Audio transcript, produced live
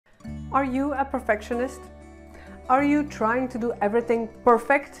Are you a perfectionist? Are you trying to do everything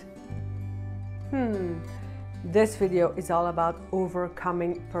perfect? This video is all about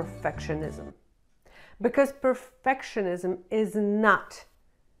overcoming perfectionism. Because perfectionism is not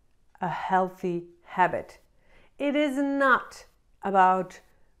a healthy habit. It is not about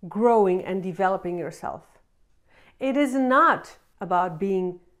growing and developing yourself. It is not about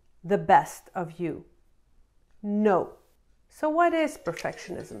being the best of you. No. So what is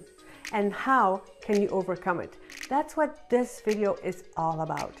perfectionism? And how can you overcome it? That's what this video is all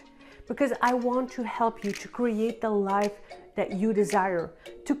about. Because I want to help you to create the life that you desire,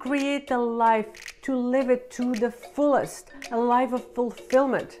 to create the life, to live it to the fullest, a life of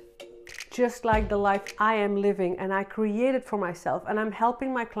fulfillment. Just like the life I am living and I created for myself, and I'm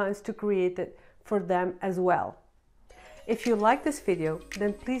helping my clients to create it for them as well. If you like this video,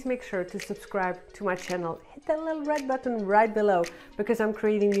 then please make sure to subscribe to my channel. Hit that little red button right below because I'm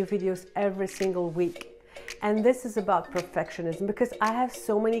creating new videos every single week. And this is about perfectionism because I have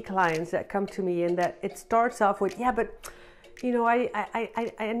so many clients that come to me and that it starts off with, yeah, but you know,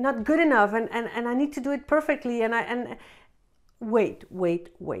 I'm not good enough and I need to do it perfectly. Wait.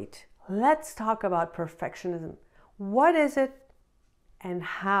 Let's talk about perfectionism. What is it and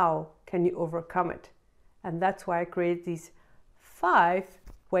how can you overcome it? And that's why I create these 5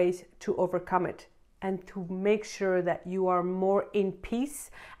 ways to overcome it and to make sure that you are more in peace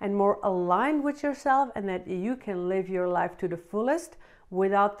and more aligned with yourself and that you can live your life to the fullest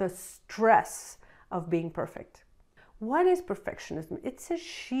without the stress of being perfect. What is perfectionism? It's a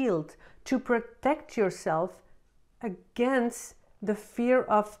shield to protect yourself against the fear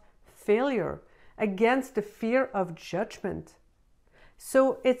of failure, against the fear of judgment.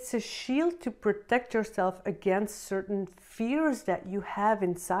 So it's a shield to protect yourself against certain fears that you have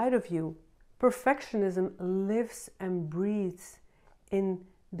inside of you. Perfectionism lives and breathes in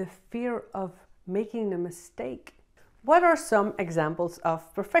the fear of making a mistake. What are some examples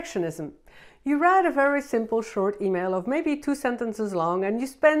of perfectionism? You write a very simple short email of maybe 2 sentences long and you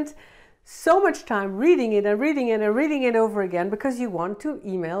spend so much time reading it and reading it and reading it over again because you want to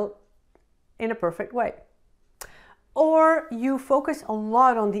email in a perfect way. Or you focus a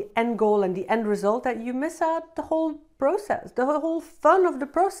lot on the end goal and the end result that you miss out the whole process, the whole fun of the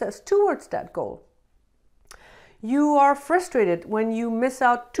process towards that goal. You are frustrated when you miss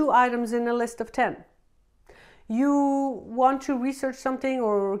out 2 items in a list of 10. You want to research something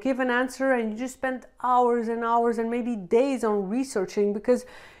or give an answer and you just spend hours and hours and maybe days on researching because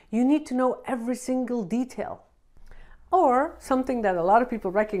you need to know every single detail. Or something that a lot of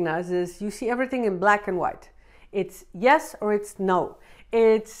people recognize is you see everything in black and white. It's yes or it's no.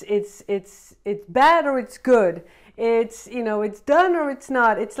 It's bad or it's good. It's, you know, it's done or it's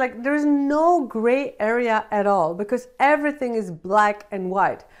not. It's like there's no gray area at all because everything is black and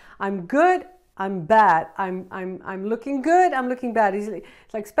white. I'm good, I'm bad. I'm looking good, I'm looking bad. It's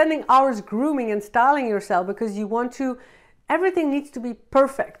like spending hours grooming and styling yourself because you want to, everything needs to be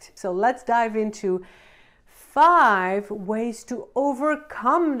perfect. So let's dive into 5 ways to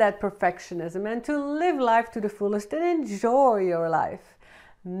overcome that perfectionism and to live life to the fullest and enjoy your life.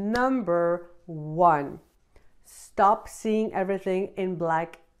 Number 1, stop seeing everything in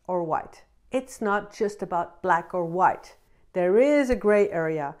black or white. It's not just about black or white. There is a gray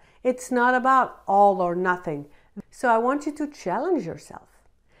area. It's not about all or nothing. So I want you to challenge yourself.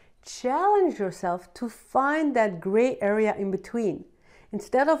 Challenge yourself to find that gray area in between.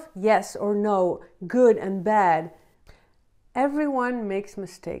 Instead of yes or no, good and bad, everyone makes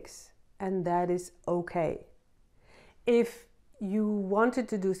mistakes and that is okay. If you wanted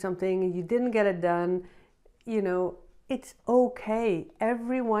to do something and you didn't get it done, you know, it's okay.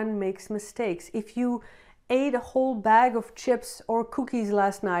 Everyone makes mistakes. If you ate a whole bag of chips or cookies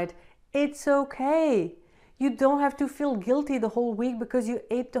last night, it's okay. You don't have to feel guilty the whole week because you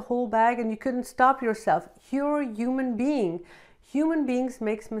ate the whole bag and you couldn't stop yourself. You're a human being. Human beings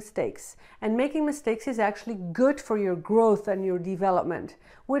make mistakes, and making mistakes is actually good for your growth and your development.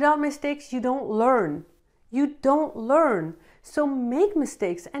 Without mistakes, you don't learn. You don't learn. So make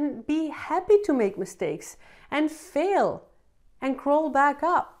mistakes and be happy to make mistakes and fail and crawl back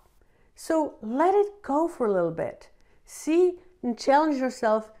up. So let it go for a little bit. See and challenge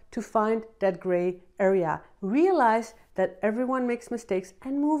yourself to find that gray area. Realize that everyone makes mistakes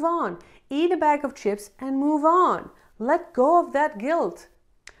and move on. Eat a bag of chips and move on. Let go of that guilt.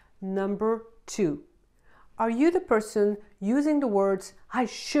 Number 2, are you the person using the words I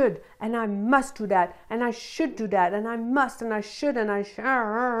should and I must do that and I should do that and I must and I should and I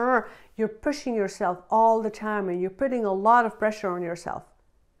should? You're pushing yourself all the time and you're putting a lot of pressure on yourself.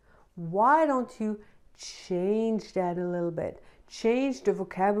 Why don't you change that a little bit? Change the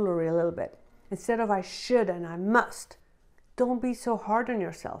vocabulary a little bit. Instead of I should and I must, don't be so hard on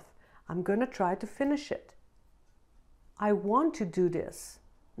yourself. I'm going to try to finish it. I want to do this.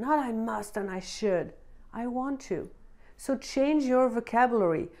 Not I must and I should. I want to. So change your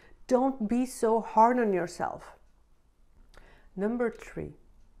vocabulary. Don't be so hard on yourself. Number 3,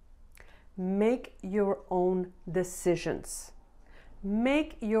 make your own decisions.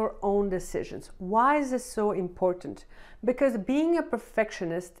 Make your own decisions. Why is this so important? Because being a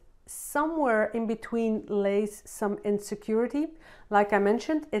perfectionist, somewhere in between lays some insecurity. Like I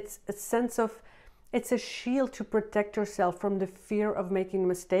mentioned, it's a shield to protect yourself from the fear of making a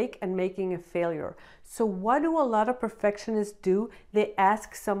mistake and making a failure. So what do a lot of perfectionists do? They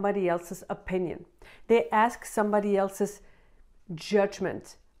ask somebody else's opinion. They ask somebody else's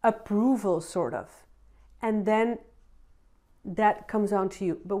judgment, approval sort of. And then that comes on to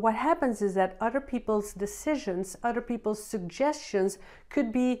you. But what happens is that other people's decisions, other people's suggestions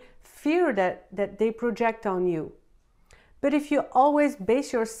could be fear that they project on you. But if you always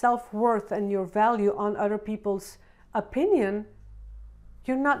base your self-worth and your value on other people's opinion,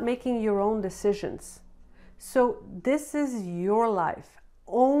 you're not making your own decisions. So this is your life.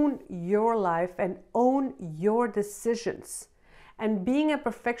 Own your life and own your decisions. And being a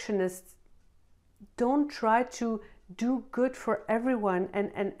perfectionist, don't try to do good for everyone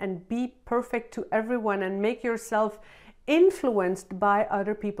and be perfect to everyone and make yourself influenced by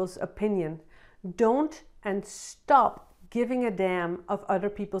other people's opinion. Don't and stop giving a damn of other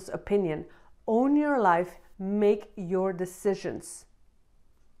people's opinion. Own your life, make your decisions.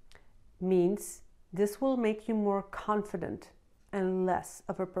 Means this will make you more confident and less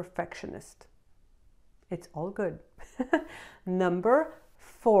of a perfectionist. It's all good. Number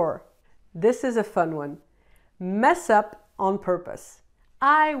 4. This is a fun one. Mess up on purpose.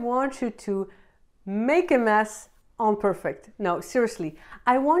 I want you to make a mess on purpose. No, seriously.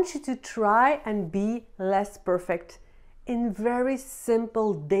 I want you to try and be less perfect in very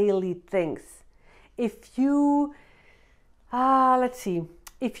simple daily things. If you, let's see.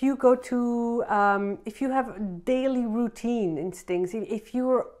 If you go to, if you have daily routine instincts, if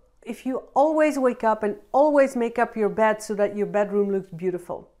you always wake up and always make up your bed so that your bedroom looks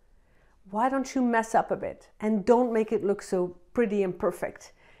beautiful, why don't you mess up a bit and don't make it look so pretty and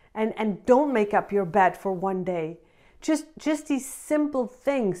perfect? And don't make up your bed for one day. Just these simple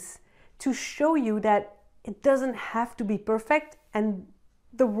things to show you that it doesn't have to be perfect and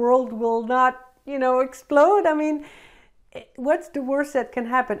the world will not, explode. I mean, what's the worst that can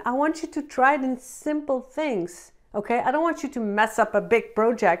happen? I want you to try it in simple things. Okay, I don't want you to mess up a big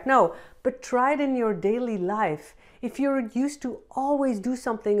project, no, but try it in your daily life. If you're used to always do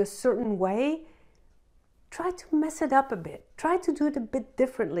something a certain way, try to mess it up a bit. Try to do it a bit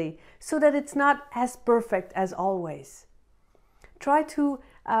differently so that it's not as perfect as always. Try to,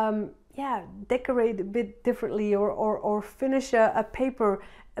 decorate a bit differently or finish a paper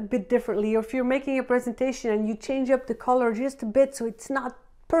a bit differently. Or if you're making a presentation and you change up the color just a bit so it's not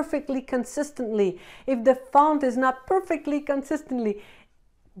perfectly consistently. If the font is not perfectly consistently,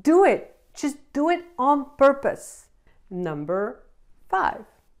 do it. Just do it on purpose. Number 5,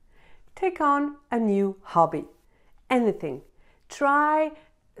 take on a new hobby. Anything. Try,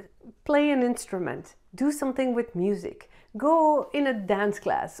 play an instrument. Do something with music. Go in a dance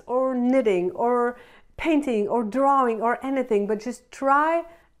class or knitting or painting or drawing or anything, but just try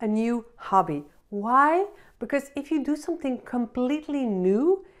a new hobby. Why? Because if you do something completely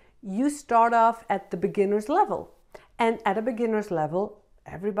new, you start off at the beginner's level. And at a beginner's level,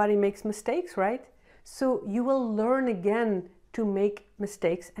 everybody makes mistakes, right? So you will learn again to make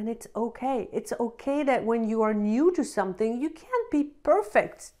mistakes, and it's okay. It's okay that when you are new to something, you can't be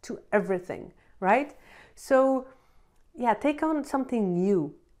perfect to everything, right? So yeah, take on something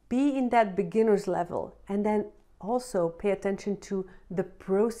new. Be in that beginner's level, and then also pay attention to the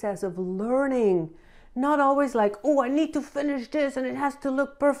process of learning. Not always like, oh, I need to finish this and it has to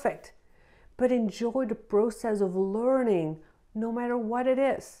look perfect. But enjoy the process of learning, no matter what it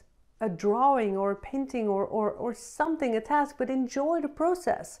is. A drawing or a painting or something, a task, but enjoy the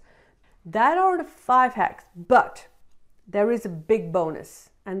process. That are the 5 hacks. But there is a big bonus.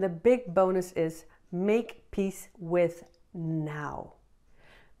 And the big bonus is make peace with now.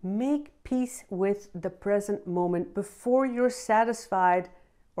 Make peace with the present moment before you're satisfied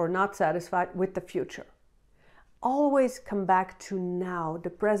or not satisfied with the future. Always come back to now, the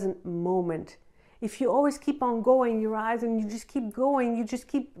present moment. If you always keep on going your eyes and you just keep going, you just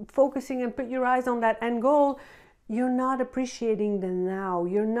keep focusing and put your eyes on that end goal, you're not appreciating the now.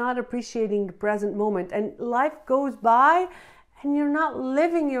 You're not appreciating the present moment. And life goes by and you're not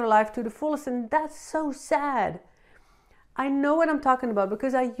living your life to the fullest, and that's so sad. I know what I'm talking about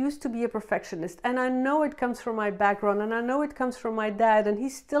because I used to be a perfectionist, and I know it comes from my background, and I know it comes from my dad, and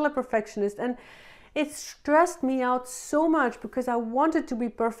he's still a perfectionist, and it stressed me out so much because I wanted to be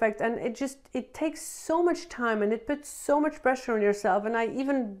perfect, and it takes so much time and it puts so much pressure on yourself, and I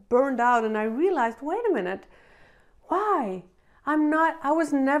even burned out, and I realized, wait a minute, why? I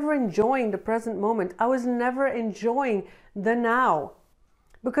was never enjoying the present moment. I was never enjoying the now.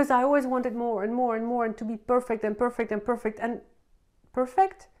 Because I always wanted more and more and more, and to be perfect and perfect and perfect. And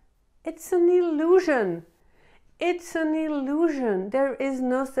perfect? It's an illusion. It's an illusion. There is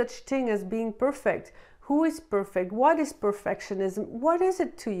no such thing as being perfect. Who is perfect? What is perfectionism? What is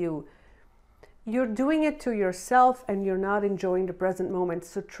it to you? You're doing it to yourself, and you're not enjoying the present moment.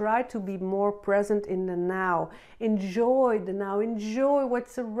 So try to be more present in the now. Enjoy the now. Enjoy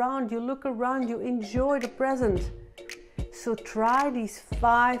what's around you. Look around you. Enjoy the present. So try these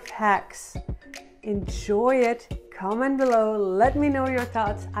 5 hacks. Enjoy it. Comment below. Let me know your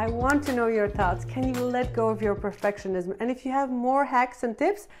thoughts. I want to know your thoughts. Can you let go of your perfectionism? And if you have more hacks and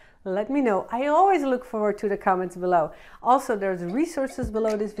tips, let me know. I always look forward to the comments below. Also, there's resources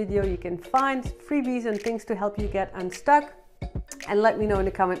below this video. You can find freebies and things to help you get unstuck. And let me know in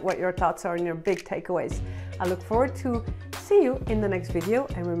the comment what your thoughts are and your big takeaways. I look forward to see you in the next video.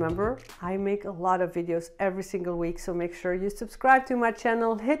 And remember, I make a lot of videos every single week, so make sure you subscribe to my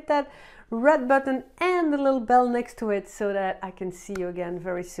channel, hit that red button and the little bell next to it so that I can see you again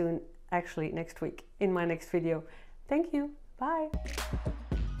very soon, actually next week in my next video. Thank you. Bye.